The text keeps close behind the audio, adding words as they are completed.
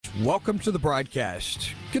Welcome to the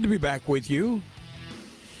broadcast. Good to be back with you.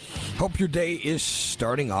 Hope your day is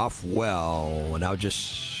starting off well. And I'll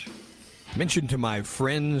just mention to my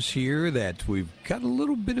friends here that we've got a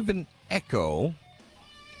little bit of an echo,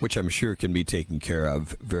 which I'm sure can be taken care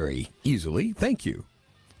of very easily. Thank you.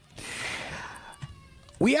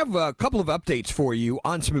 We have a couple of updates for you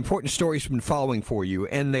on some important stories we've been following for you,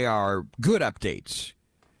 and they are good updates.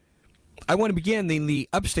 I want to begin in the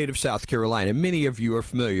upstate of South Carolina. Many of you are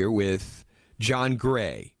familiar with John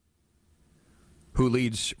Gray, who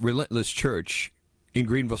leads Relentless Church in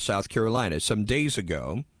Greenville, South Carolina. Some days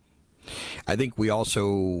ago, I think we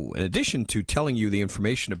also, in addition to telling you the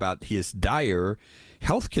information about his dire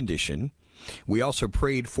health condition, we also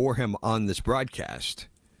prayed for him on this broadcast.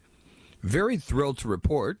 Very thrilled to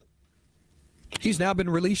report he's now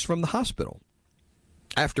been released from the hospital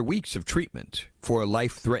after weeks of treatment for a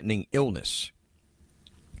life-threatening illness.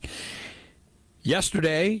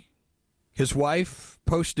 Yesterday, his wife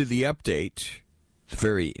posted the update, a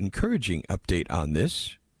very encouraging update on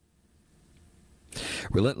this.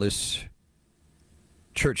 Relentless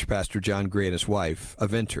Church pastor John Gray and his wife,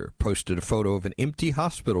 Aventer, posted a photo of an empty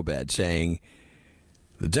hospital bed saying,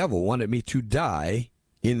 "The devil wanted me to die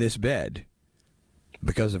in this bed.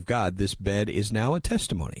 Because of God, this bed is now a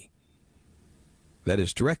testimony." That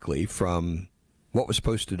is directly from what was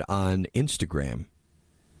posted on Instagram.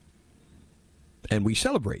 And we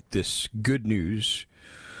celebrate this good news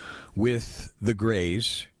with the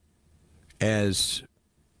Grays, as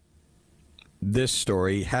this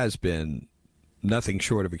story has been nothing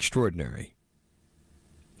short of extraordinary.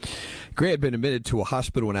 Gray had been admitted to a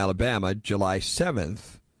hospital in Alabama July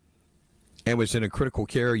 7th and was in a critical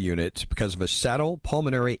care unit because of a saddle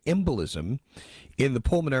pulmonary embolism in the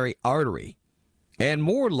pulmonary artery and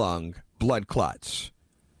more lung blood clots.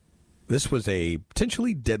 This was a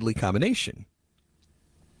potentially deadly combination.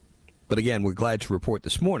 But again, we're glad to report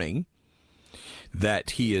this morning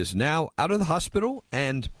that he is now out of the hospital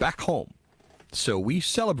and back home. So we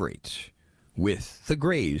celebrate with the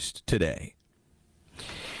Grays today.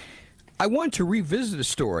 I want to revisit a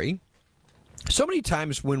story. So many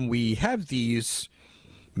times when we have these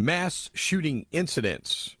mass shooting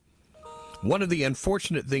incidents, one of the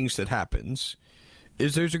unfortunate things that happens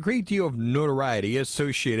is there's a great deal of notoriety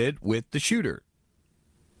associated with the shooter,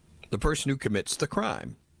 the person who commits the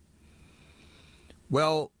crime.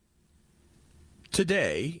 Well,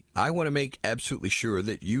 today, I want to make absolutely sure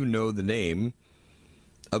that you know the name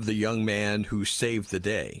of the young man who saved the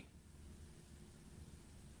day,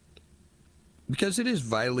 because it is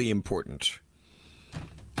vitally important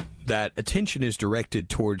that attention is directed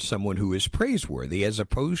towards someone who is praiseworthy as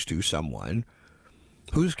opposed to someone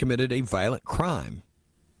who's committed a violent crime.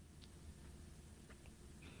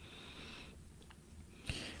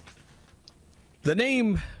 The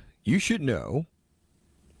name you should know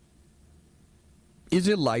is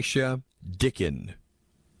Elisha Dickin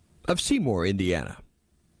of Seymour, Indiana.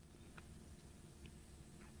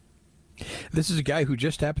 This is a guy who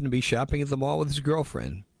just happened to be shopping at the mall with his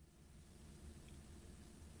girlfriend.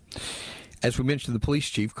 As we mentioned, the police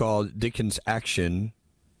chief called Dickin's action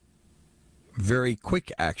very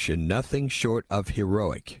quick action, nothing short of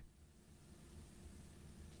heroic.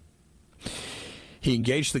 He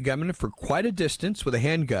engaged the gunman for quite a distance with a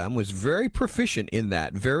handgun, was very proficient in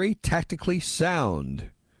that, very tactically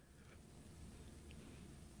sound.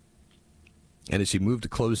 And as he moved to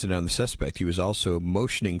close in on the suspect, he was also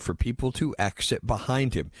motioning for people to exit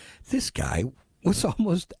behind him. This guy was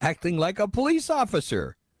almost acting like a police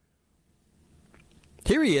officer.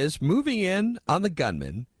 Here he is, moving in on the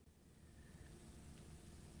gunman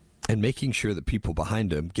and making sure that people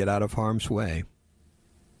behind him get out of harm's way.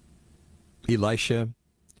 Elisha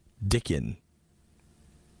Dickin.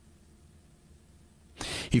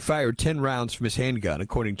 He fired 10 rounds from his handgun,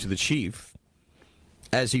 according to the chief.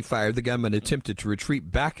 As he fired, the gunman attempted to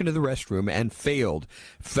retreat back into the restroom and failed,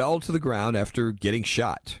 fell to the ground after getting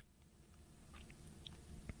shot.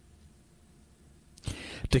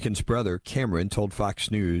 Dickin's brother, Cameron, told Fox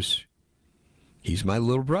News, "He's my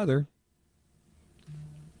little brother,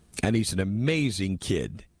 and he's an amazing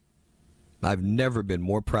kid. I've never been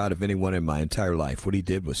more proud of anyone in my entire life. What he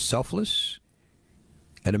did was selfless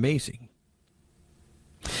and amazing."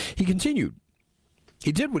 He continued,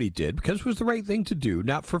 he did what he did because it was the right thing to do,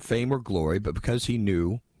 not for fame or glory, but because he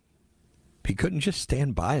knew he couldn't just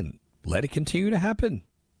stand by and let it continue to happen.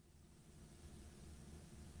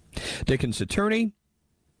 Dickin's attorney,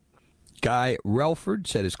 Guy Relford,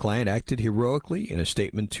 said his client acted heroically in a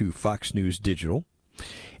statement to Fox News Digital.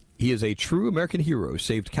 "He is a true American hero,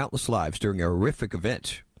 saved countless lives during a horrific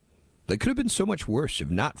event that could have been so much worse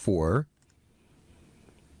if not for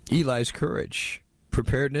Eli's courage,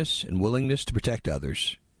 preparedness, and willingness to protect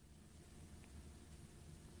others.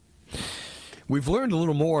 We've learned a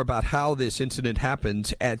little more about how this incident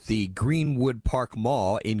happened at the Greenwood Park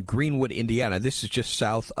Mall in Greenwood, Indiana. This is just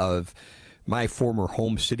south of my former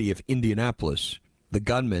home city of Indianapolis. The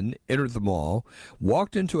gunman entered the mall,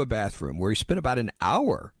 walked into a bathroom where he spent about an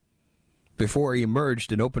hour before he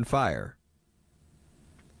emerged and opened fire.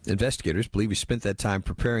 Investigators believe he spent that time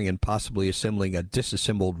preparing and possibly assembling a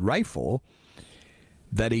disassembled rifle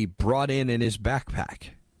that he brought in his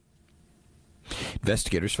backpack.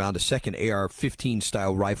 Investigators found a second AR-15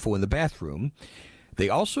 style rifle in the bathroom. They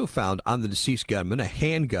also found on the deceased gunman a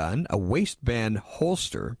handgun, a waistband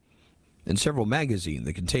holster, and several magazines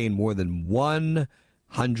that contained more than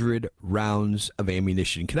 100 rounds of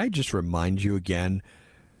ammunition. Can I just remind you again,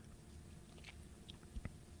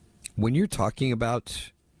 when you're talking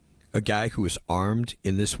about a guy who is armed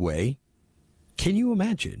in this way, can you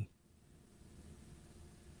imagine?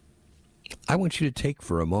 I want you to take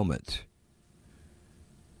for a moment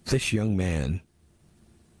this young man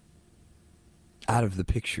out of the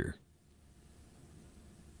picture.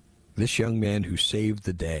 This young man who saved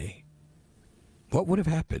the day. What would have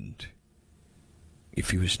happened if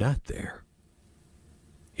he was not there?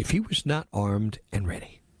 If he was not armed and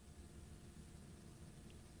ready?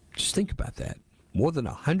 Just think about that. More than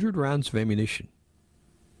 100 rounds of ammunition.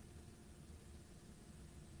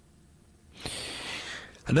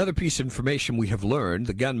 Another piece of information we have learned,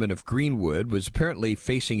 the gunman of Greenwood was apparently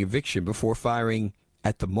facing eviction before firing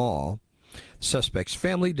at the mall. The suspect's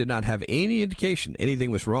family did not have any indication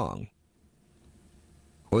anything was wrong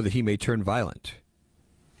or that he may turn violent.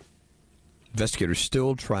 Investigators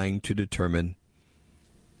still trying to determine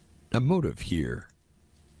a motive here.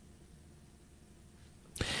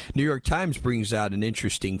 New York Times brings out an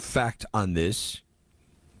interesting fact on this.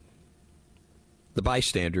 The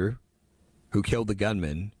bystander who killed the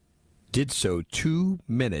gunman did so 2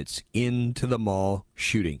 minutes into the mall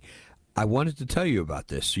shooting. I wanted to tell you about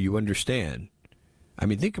this so you understand. I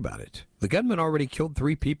mean, think about it. The gunman already killed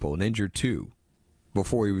 3 people and injured 2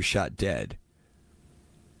 before he was shot dead.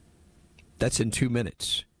 That's in 2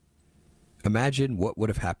 minutes. Imagine what would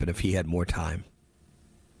have happened if he had more time.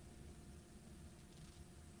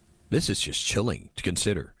 This is just chilling to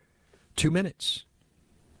consider. 2 minutes.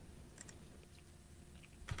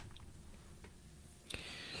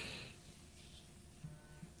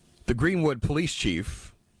 The Greenwood police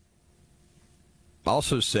chief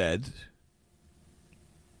also said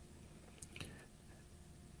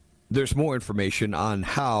there's more information on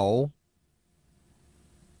how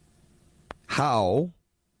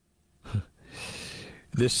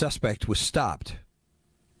this suspect was stopped.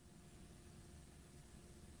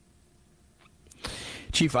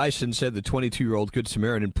 Chief Eisen said the 22-year-old Good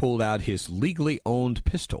Samaritan pulled out his legally owned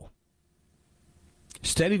pistol,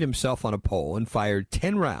 steadied himself on a pole, and fired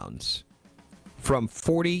 10 rounds from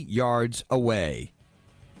 40 yards away.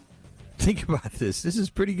 Think about this. This is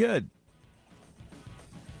pretty good.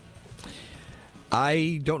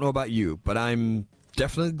 I don't know about you, but I'm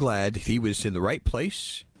definitely glad he was in the right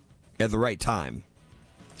place at the right time.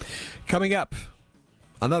 Coming up,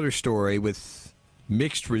 another story with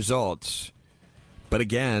mixed results. But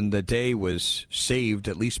again, the day was saved,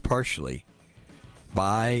 at least partially,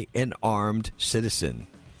 by an armed citizen.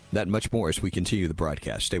 That and much more as we continue the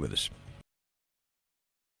broadcast. Stay with us.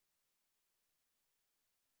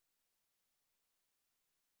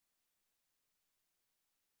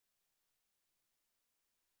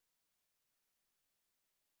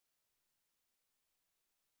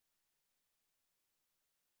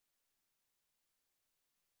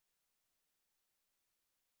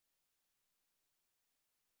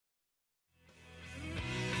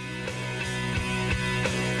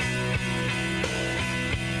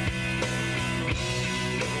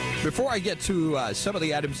 Before I get to some of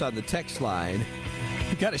the items on the text line,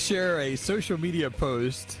 I've got to share a social media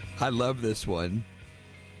post. I love this one.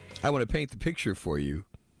 I want to paint the picture for you.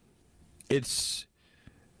 It's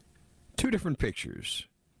 2 different pictures.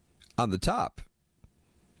 On the top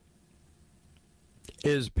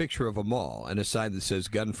is a picture of a mall and a sign that says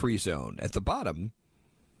gun-free zone. At the bottom,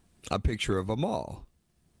 a picture of a mall.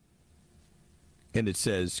 And it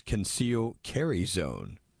says conceal carry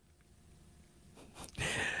zone.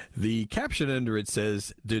 The caption under it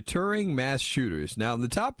says, deterring mass shooters. Now, in the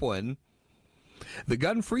top one, the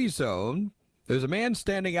gun-free zone, there's a man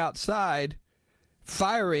standing outside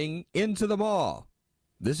firing into the mall.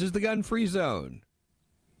 This is the gun-free zone.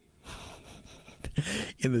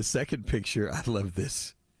 In the second picture, I love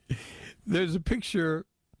this. There's a picture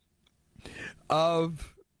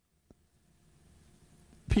of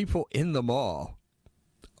people in the mall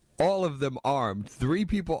all of them armed, 3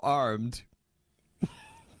 people armed,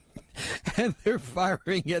 and they're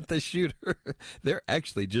firing at the shooter. They're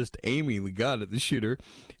actually just aiming the gun at the shooter,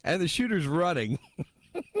 and the shooter's running.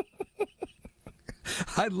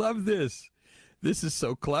 I love this. This is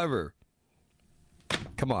so clever.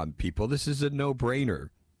 Come on, people. This is a no-brainer.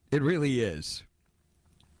 It really is.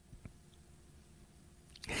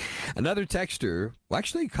 Another texter, well,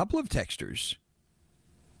 actually a couple of texters.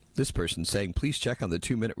 This person saying, please check on the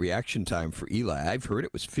 2-minute reaction time for Eli. I've heard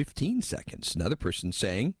it was 15 seconds. Another person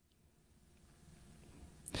saying,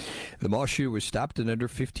 the mall shooter was stopped in under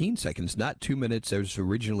 15 seconds, not 2 minutes as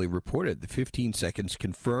originally reported. The 15 seconds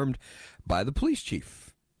confirmed by the police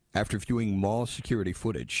chief after viewing mall security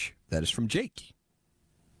footage. That is from Jake.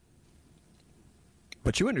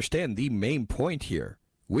 But you understand the main point here,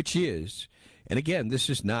 which is, and again, this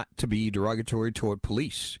is not to be derogatory toward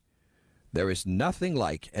police. There is nothing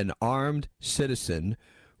like an armed citizen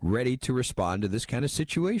ready to respond to this kind of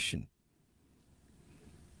situation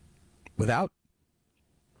without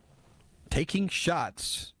taking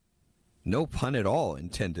shots, no pun at all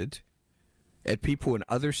intended, at people in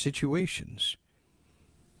other situations.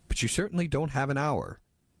 But you certainly don't have an hour.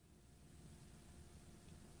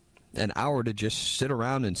 An hour to just sit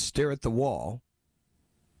around and stare at the wall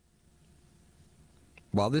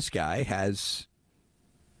while this guy has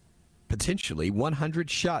potentially 100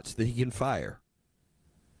 shots that he can fire.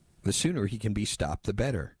 The sooner he can be stopped, the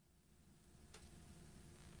better.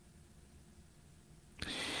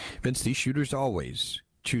 Vince, these shooters always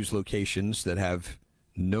choose locations that have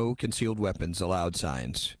no concealed weapons allowed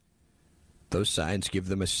signs. Those signs give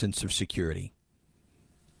them a sense of security.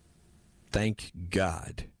 Thank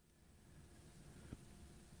God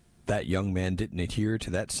that young man didn't adhere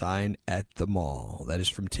to that sign at the mall. That is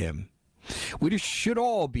from Tim. We should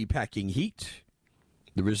all be packing heat.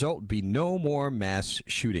 The result would be no more mass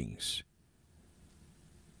shootings.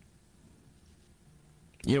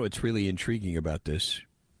 You know what's really intriguing about this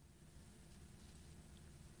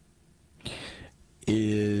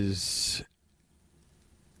is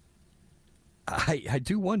I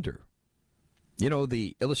do wonder. You know,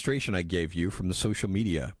 the illustration I gave you from the social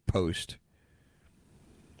media post,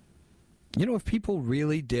 you know, if people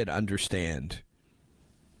really did understand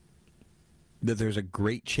that there's a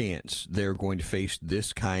great chance they're going to face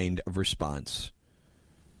this kind of response,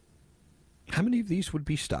 how many of these would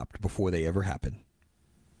be stopped before they ever happen?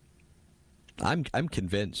 I'm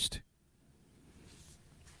convinced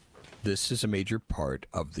this is a major part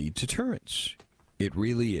of the deterrence. It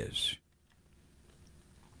really is.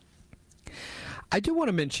 I do want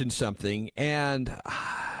to mention something, and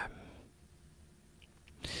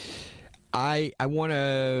I want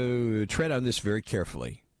to tread on this very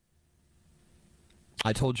carefully.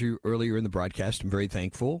 I told you earlier in the broadcast, I'm very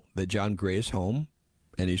thankful that John Gray is home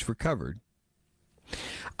and he's recovered.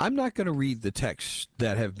 I'm not going to read the texts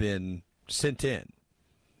that have been sent in,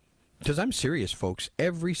 because I'm serious, folks.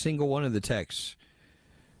 Every single one of the texts,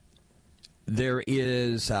 there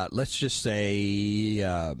is, let's just say,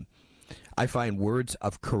 I find words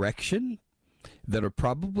of correction that are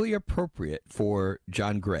probably appropriate for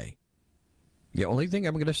John Gray. The only thing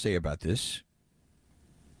I'm going to say about this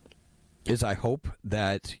is I hope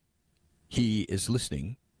that he is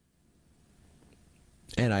listening,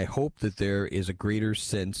 and I hope that there is a greater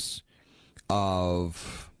sense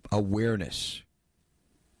of awareness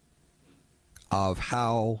of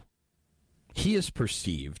how he is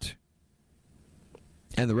perceived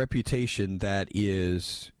and the reputation that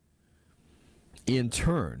is in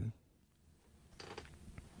turn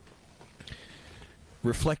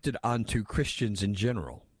reflected onto Christians in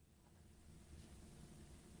general.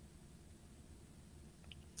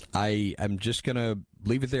 I'm just going to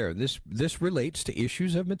leave it there. This relates to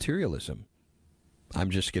issues of materialism. I'm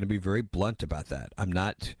just going to be very blunt about that. I'm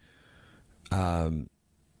not going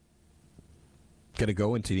to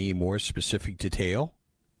go into any more specific detail,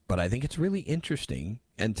 but I think it's really interesting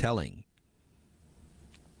and telling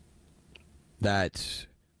that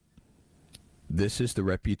this is the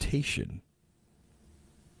reputation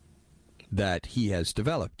that he has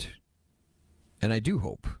developed. And I do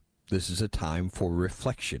hope this is a time for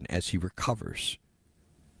reflection as he recovers.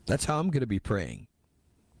 That's how I'm going to be praying.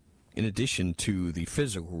 In addition to the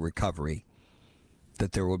physical recovery,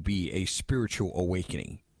 that there will be a spiritual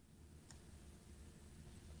awakening.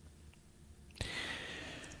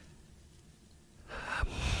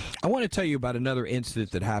 I want to tell you about another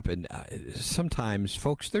incident that happened. Sometimes,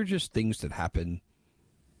 folks, they're just things that happen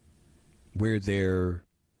where they're,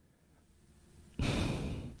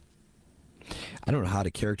 I don't know how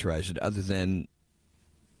to characterize it other than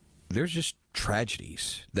there's just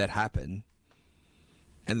tragedies that happen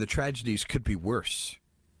And the tragedies could be worse.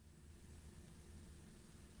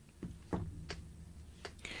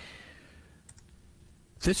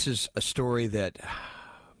 This is a story that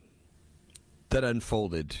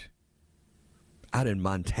unfolded out in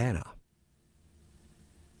Montana.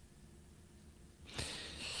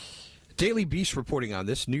 Daily Beast reporting on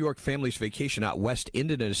this. New York family's vacation out west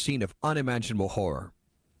ended in a scene of unimaginable horror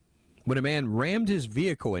when a man rammed his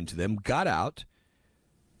vehicle into them, got out,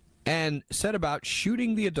 and set about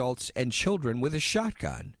shooting the adults and children with a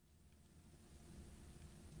shotgun.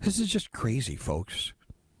 This is just crazy, folks.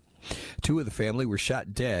 2 of the family were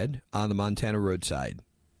shot dead on the Montana roadside,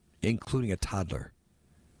 including a toddler,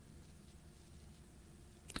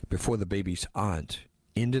 before the baby's aunt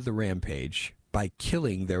ended the rampage by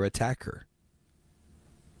killing their attacker.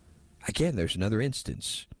 Again, there's another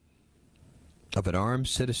instance of an armed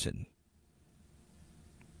citizen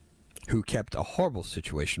who kept a horrible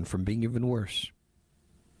situation from being even worse.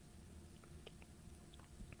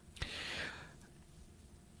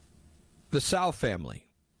 The Sow family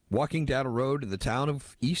walking down a road in the town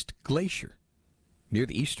of East Glacier, near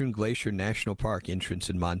the Eastern Glacier National Park entrance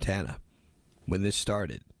in Montana, when this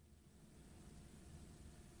started.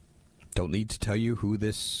 Don't need to tell you who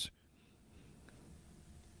this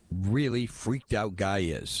really freaked out guy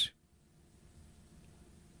is.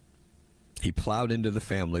 He plowed into the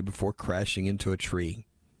family before crashing into a tree,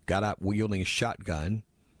 got out wielding a shotgun.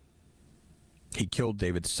 He killed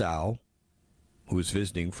David Sow, who was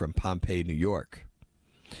visiting from Pompeii, New York,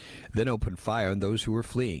 then opened fire on those who were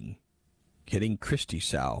fleeing, hitting Christy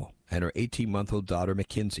Sow and her 18-month-old daughter,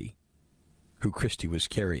 Mackenzie, who Christy was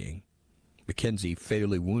carrying. Mackenzie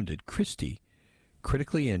fatally wounded. Christy,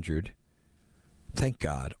 critically injured, thank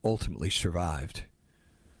God, ultimately survived.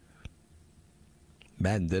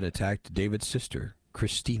 Madden then attacked David's sister,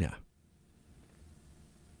 Christina,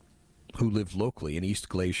 who lived locally in East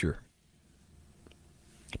Glacier.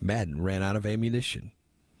 Madden ran out of ammunition,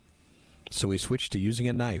 so he switched to using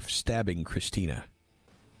a knife, stabbing Christina.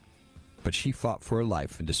 But she fought for her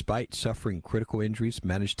life, and despite suffering critical injuries,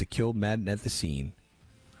 managed to kill Madden at the scene.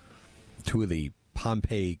 2 of the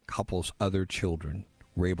Pompeii couple's other children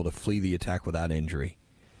were able to flee the attack without injury.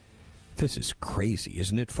 This is crazy,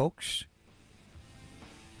 isn't it, folks?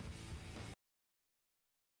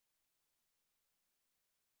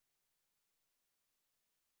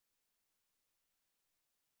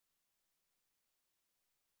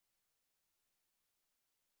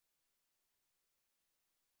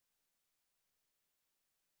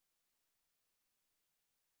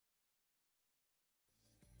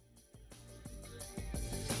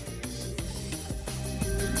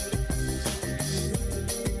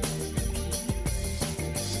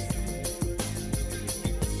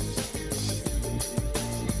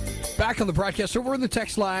 Back on the broadcast, over in the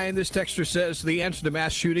text line, this texter says the answer to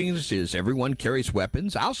mass shootings is everyone carries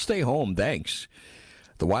weapons. I'll stay home, thanks.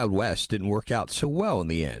 The Wild West didn't work out so well in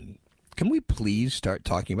the end. Can we please start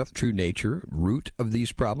talking about the true nature, root of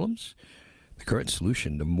these problems? The current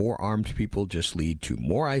solution to more armed people just lead to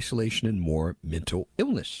more isolation and more mental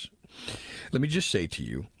illness. Let me just say to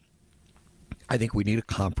you, I think we need a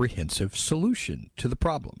comprehensive solution to the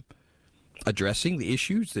problem. Addressing the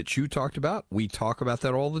issues that you talked about, we talk about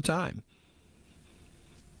that all the time.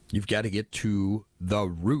 You've got to get to the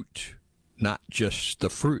root, not just the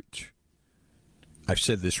fruit. I've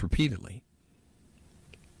said this repeatedly.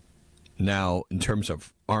 Now, in terms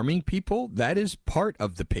of arming people, that is part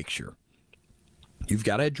of the picture. You've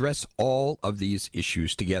got to address all of these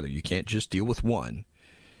issues together. You can't just deal with one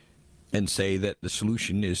and say that the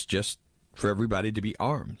solution is just for everybody to be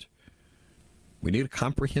armed. We need a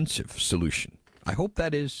comprehensive solution. I hope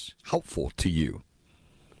that is helpful to you,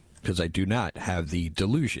 because I do not have the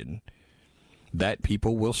delusion that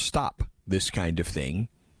people will stop this kind of thing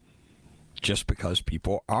just because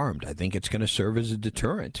people are armed. I think it's going to serve as a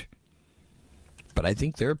deterrent. But I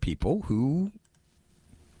think there are people who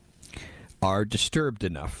are disturbed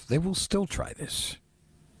enough, they will still try this.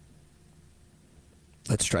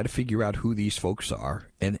 Let's try to figure out who these folks are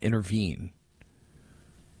and intervene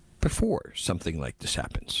before something like this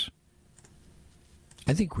happens.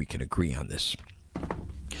 I think we can agree on this.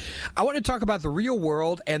 I want to talk about the real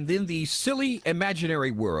world and then the silly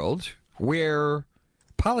imaginary world where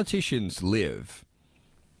politicians live.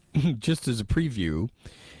 Just as a preview.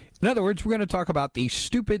 In other words, we're going to talk about the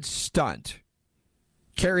stupid stunt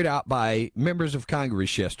carried out by members of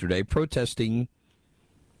Congress yesterday protesting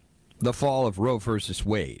the fall of Roe versus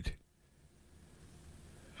Wade.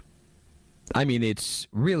 I mean, it's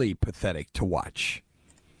really pathetic to watch.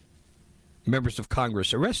 Members of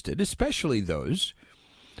Congress arrested, especially those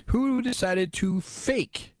who decided to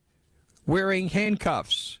fake wearing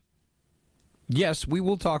handcuffs. Yes, we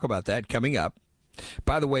will talk about that coming up.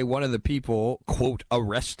 By the way, one of the people, quote,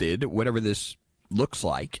 arrested, whatever this looks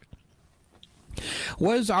like,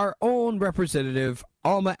 was our own Representative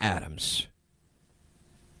Alma Adams.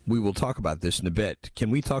 We will talk about this in a bit. Can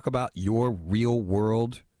we talk about your real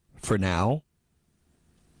world for now?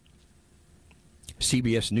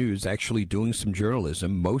 CBS News actually doing some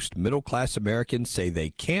journalism. Most middle-class Americans say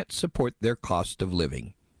they can't support their cost of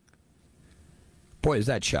living. Boy, is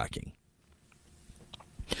that shocking.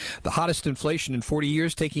 The hottest inflation in 40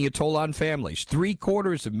 years taking a toll on families.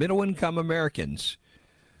 3/4 of middle-income Americans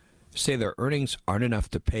say their earnings aren't enough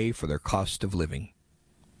to pay for their cost of living.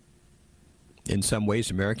 In some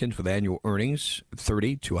ways, Americans with annual earnings of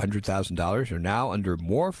 $30,000 to $100,000 are now under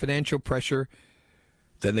more financial pressure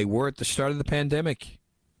than they were at the start of the pandemic.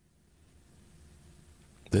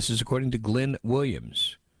 This is according to Glenn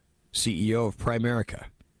Williams, CEO of Primerica.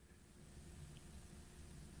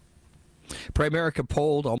 Primerica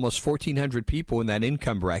polled almost 1,400 people in that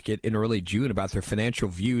income bracket in early June about their financial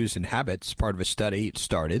views and habits, part of a study it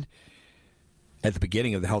started at the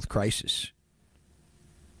beginning of the health crisis.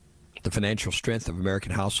 The financial strength of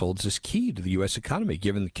American households is key to the U.S. economy,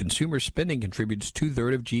 given that consumer spending contributes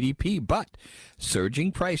 2/3 of GDP. But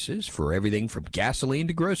surging prices for everything from gasoline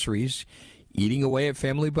to groceries, eating away at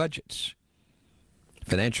family budgets.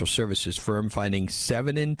 Financial services firm finding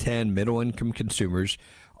 7 in 10 middle-income consumers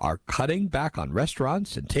are cutting back on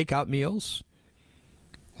restaurants and takeout meals,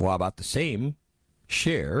 while about the same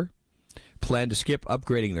share plan to skip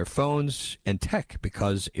upgrading their phones and tech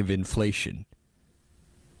because of inflation.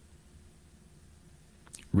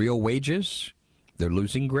 Real wages, they're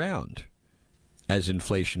losing ground as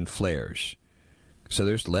inflation flares. So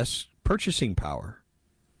there's less purchasing power.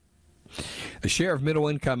 The share of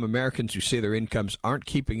middle-income Americans who say their incomes aren't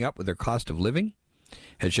keeping up with their cost of living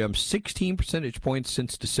has jumped 16 percentage points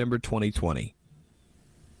since December 2020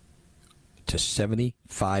 to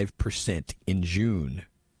 75% in June.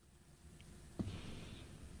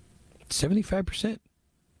 75%.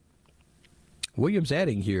 Williams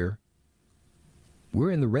adding here,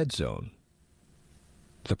 we're in the red zone.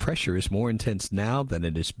 The pressure is more intense now than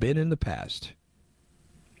it has been in the past.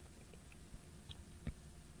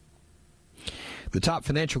 The top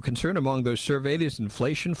financial concern among those surveyed is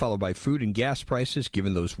inflation, followed by food and gas prices.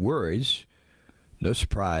 Given those worries, no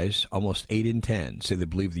surprise, almost 8 in 10 say they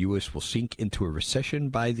believe the U.S. will sink into a recession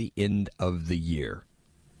by the end of the year.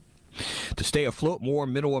 To stay afloat, more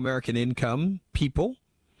middle American income people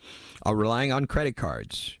are relying on credit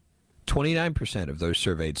cards. 29% of those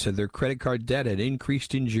surveyed said their credit card debt had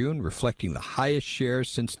increased in June, reflecting the highest share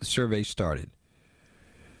since the survey started.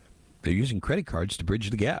 They're using credit cards to bridge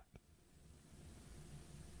the gap.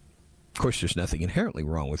 Of course, there's nothing inherently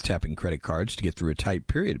wrong with tapping credit cards to get through a tight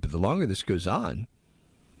period, but the longer this goes on,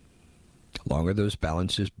 the longer those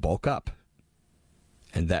balances bulk up,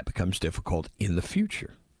 and that becomes difficult in the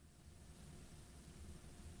future.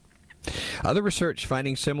 Other research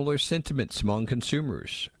finding similar sentiments among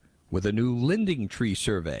consumers. With a new Lending Tree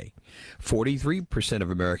survey, 43%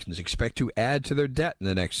 of Americans expect to add to their debt in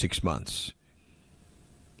the next 6 months.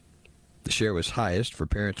 The share was highest for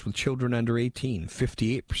parents with children under 18,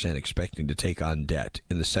 58% expecting to take on debt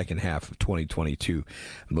in the second half of 2022.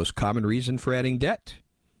 The most common reason for adding debt?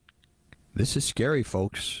 This is scary,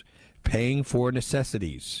 folks. Paying for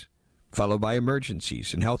necessities, followed by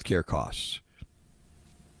emergencies and healthcare costs.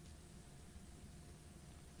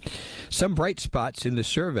 Some bright spots in the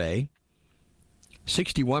survey,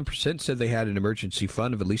 61% said they had an emergency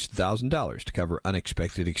fund of at least $1,000 to cover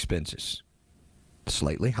unexpected expenses.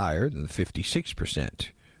 Slightly higher than the 56%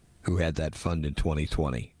 who had that fund in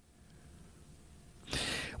 2020.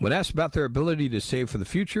 When asked about their ability to save for the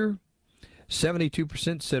future,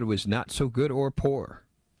 72% said it was not so good or poor.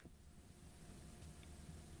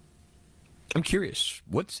 I'm curious,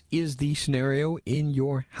 what is the scenario in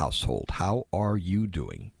your household? How are you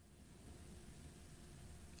doing?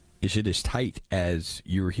 Is it as tight as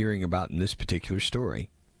you're hearing about in this particular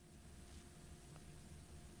story?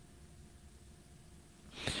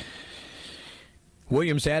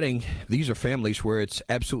 Williams adding, these are families where it's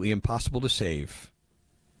absolutely impossible to save.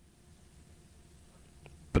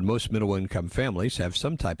 But most middle-income families have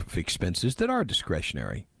some type of expenses that are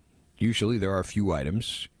discretionary. Usually there are a few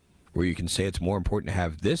items where you can say it's more important to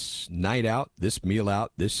have this night out, this meal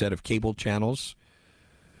out, this set of cable channels,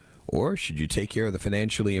 or should you take care of the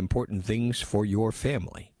financially important things for your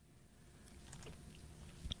family?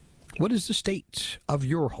 What is the state of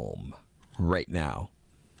your home right now?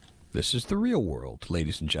 This is the real world,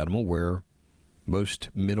 ladies and gentlemen, where most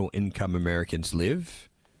middle-income Americans live.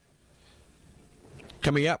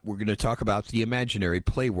 Coming up, we're going to talk about the imaginary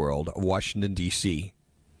play world of Washington, D.C.,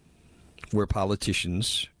 where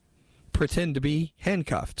politicians pretend to be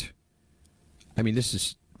handcuffed. I mean, this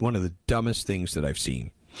is one of the dumbest things that I've seen.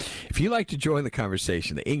 If you'd like to join the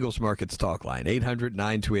conversation, the Ingalls Markets Talk Line,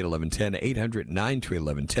 800-928-1110,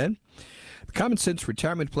 800-928-1110. The Common Sense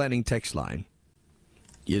Retirement Planning text line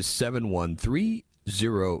is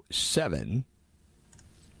 71307.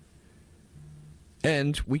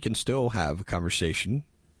 And we can still have a conversation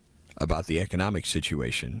about the economic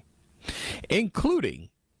situation, including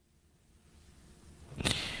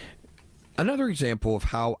another example of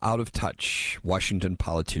how out of touch Washington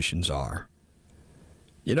politicians are.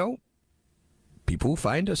 You know, people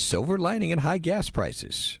find a silver lining in high gas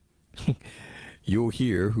prices. You'll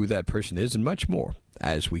hear who that person is and much more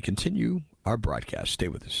as we continue our broadcast. Stay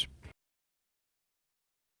with us.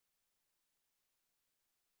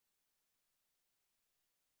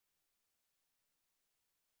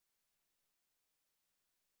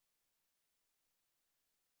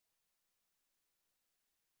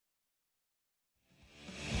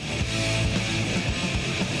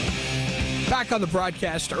 Back on the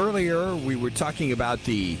broadcast earlier, we were talking about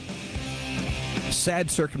the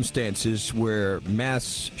sad circumstances where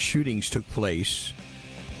mass shootings took place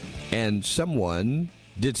and someone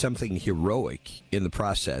did something heroic in the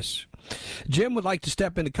process. Jim would like to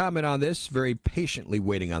step in to comment on this, very patiently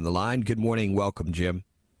waiting on the line. Good morning. Welcome, Jim.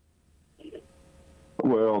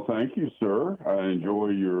 Well, thank you, sir. I enjoy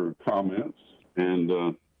your comments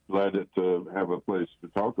and glad to have a place to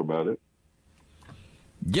talk about it.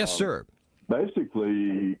 Yes, sir.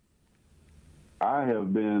 Basically, I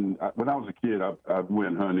have been, when I was a kid, I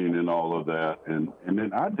went hunting and all of that. And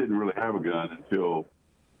then I didn't really have a gun until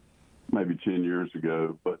maybe 10 years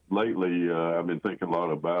ago. But lately, I've been thinking a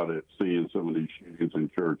lot about it, seeing some of these shootings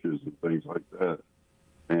in churches and things like that.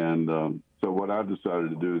 And so what I decided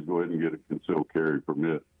to do is go ahead and get a concealed carry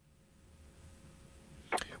permit.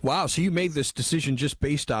 Wow. So you made this decision just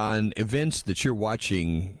based on events that you're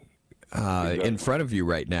watching exactly in front of you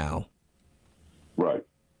right now. Right.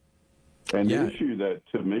 And the issue that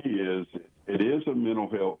to me is, it is a mental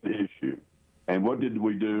health issue. And what did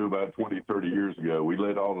we do about 20, 30 years ago? We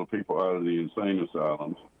let all the people out of the insane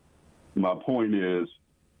asylums. My point is,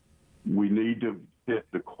 we need to hit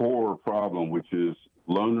the core problem, which is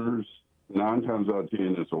loners. 9 times out of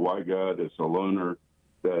 10, it's a white guy that's a loner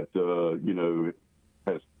that,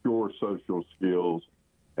 has pure social skills.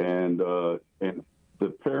 And the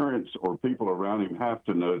parents or people around him have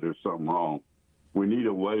to know there's something wrong. We need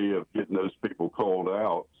a way of getting those people called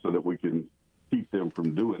out so that we can keep them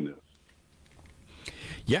from doing this.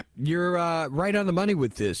 Yep, you're right on the money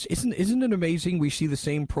with this. Isn't it amazing? We see the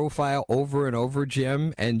same profile over and over,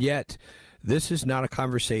 Jim, and yet this is not a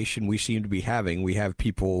conversation we seem to be having. We have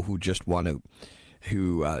people who just want to,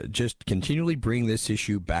 just continually bring this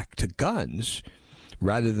issue back to guns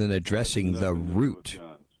rather than addressing the root.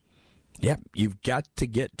 Yep, you've got to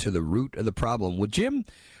get to the root of the problem. Well, Jim,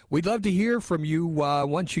 we'd love to hear from you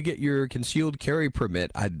once you get your concealed carry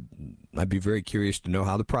permit. I'd be very curious to know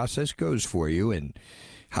how the process goes for you and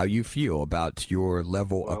how you feel about your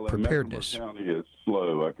level of preparedness. Mecklenburg County is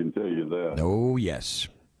slow, I can tell you that. Oh, yes.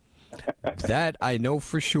 That I know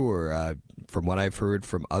for sure from what I've heard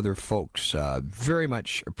from other folks. Very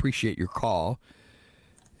much appreciate your call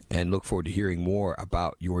and look forward to hearing more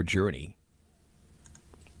about your journey.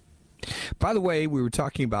 By the way, we were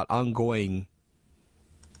talking about ongoing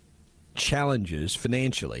challenges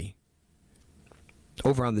financially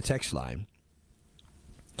over on the text line.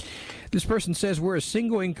 This person says, we're a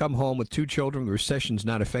single income home with 2 children. The recession's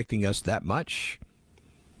not affecting us that much.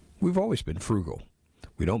 We've always been frugal.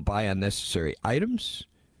 We don't buy unnecessary items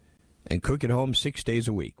and cook at home 6 days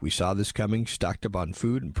a week. We saw this coming, stocked up on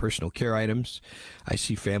food and personal care items. I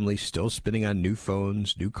see families still spending on new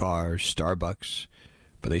phones, new cars, Starbucks,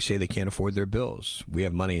 but they say they can't afford their bills. We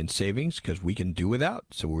have money in savings because we can do without,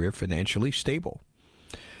 so we're financially stable.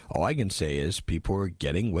 All I can say is people are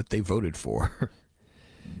getting what they voted for.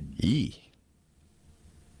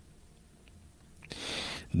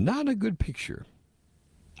 Not a good picture.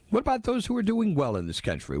 What about those who are doing well in this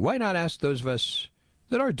country? Why not ask those of us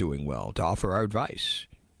that are doing well to offer our advice?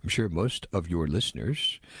 I'm sure most of your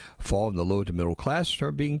listeners fall in the low to middle class and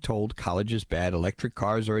are being told college is bad, electric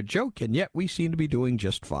cars are a joke, and yet we seem to be doing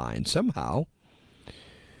just fine. Somehow,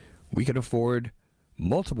 we can afford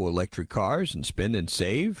multiple electric cars and spend and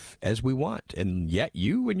save as we want, and yet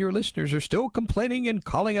you and your listeners are still complaining and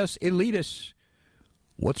calling us elitists.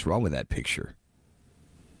 What's wrong with that picture?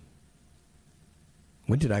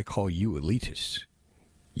 When did I call you elitists?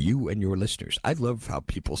 You and your listeners. I love how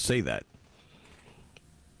people say that.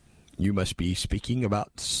 you must be speaking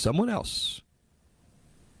about someone else.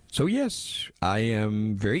 So yes, I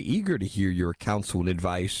am very eager to hear your counsel and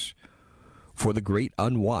advice for the great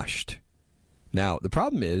unwashed. Now, the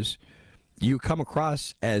problem is you come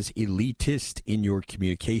across as elitist in your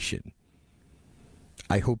communication.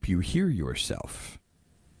 I hope you hear yourself.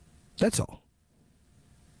 That's all.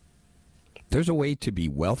 There's a way to be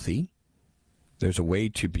wealthy. There's a way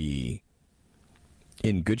to be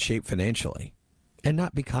in good shape financially and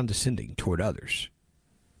not be condescending toward others.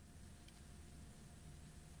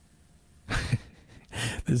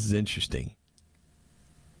 This is interesting.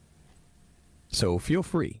 So feel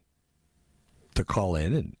free to call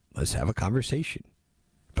in and let's have a conversation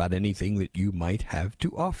about anything that you might have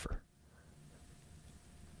to offer.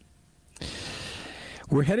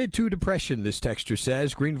 We're headed to depression, this texter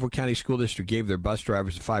says. Greenville County School District gave their bus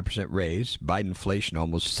drivers a 5% raise. Biden inflation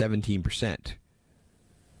almost 17%.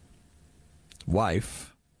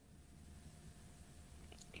 Wife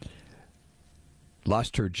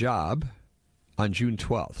lost her job on June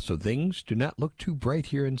 12th, so things do not look too bright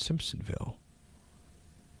here in Simpsonville.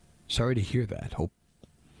 Sorry to hear that. Hope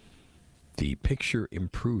the picture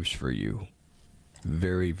improves for you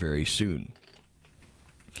very, very soon.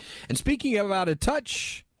 And speaking of out of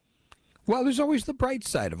touch, well, there's always the bright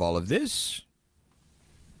side of all of this.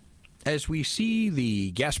 As we see the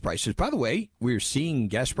gas prices, by the way, we're seeing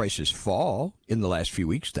gas prices fall in the last few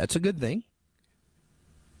weeks. That's a good thing.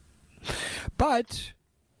 But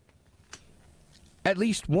at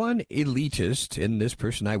least one elitist, and this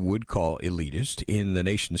person I would call elitist, in the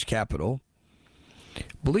nation's capital,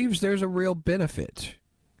 believes there's a real benefit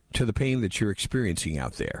to the pain that you're experiencing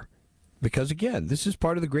out there. Because, again, this is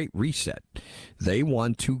part of the Great Reset. They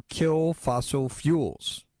want to kill fossil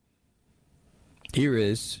fuels. Here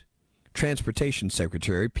is Transportation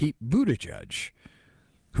Secretary Pete Buttigieg,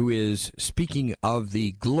 who is speaking of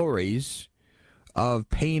the glories of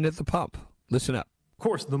pain at the pump. Listen up. Of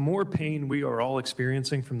course, the more pain we are all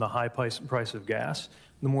experiencing from the high price of gas,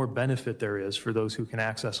 the more benefit there is for those who can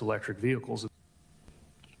access electric vehicles.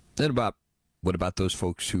 Then what about those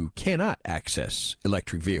folks who cannot access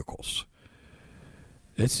electric vehicles?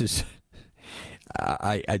 This is,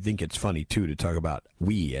 I think it's funny, too, to talk about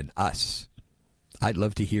we and us. I'd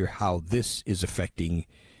love to hear how this is affecting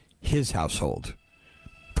his household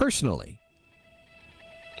personally.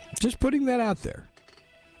 Just putting that out there.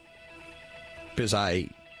 Because I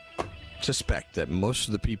suspect that most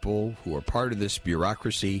of the people who are part of this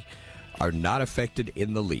bureaucracy are not affected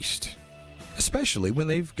in the least, especially when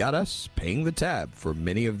they've got us paying the tab for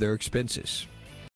many of their expenses.